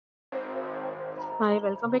Hi,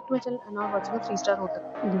 welcome back to my channel and now watching a 3-star hotel.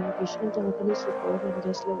 The location of the hotel is superb and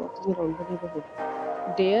guests love walking around the neighborhood.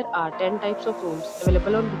 There are 10 types of rooms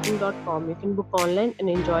available on booking.com. You can book online and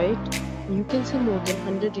enjoy it. You can see more than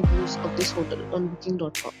 100 reviews of this hotel on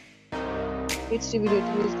booking.com. Its review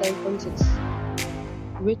rating is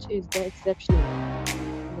 9.6, which is the exceptional.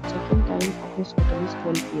 The check-in time of this hotel is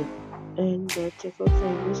 12 p.m. and the check-out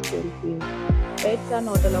time is 12 p.m. Pets are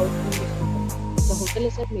not allowed in this hotel. The hotel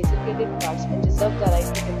accepts major credit cards and reserves the right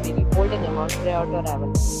to temporarily hold an amount prior to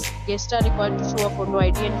arrival. Guests are required to show a photo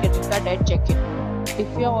ID and credit card at check-in.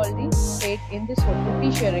 If you have already stayed in this hotel,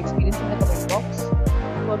 please share your experience in the comment box.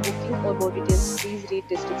 For booking or more details, please read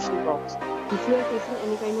description box. If you are facing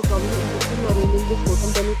any kind of problem in booking or in this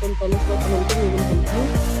hotel, then you can tell us by commenting. We will help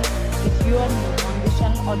you. If you are new on this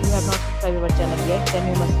channel or you have not subscribed our channel yet, then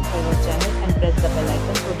you must subscribe our channel and press the bell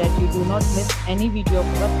icon so that you do not miss any video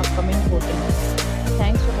of our upcoming hotel.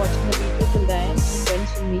 Thanks for watching the video till the end. Friends,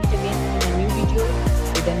 will meet again in a new video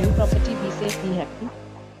with a new property. Be safe, be happy.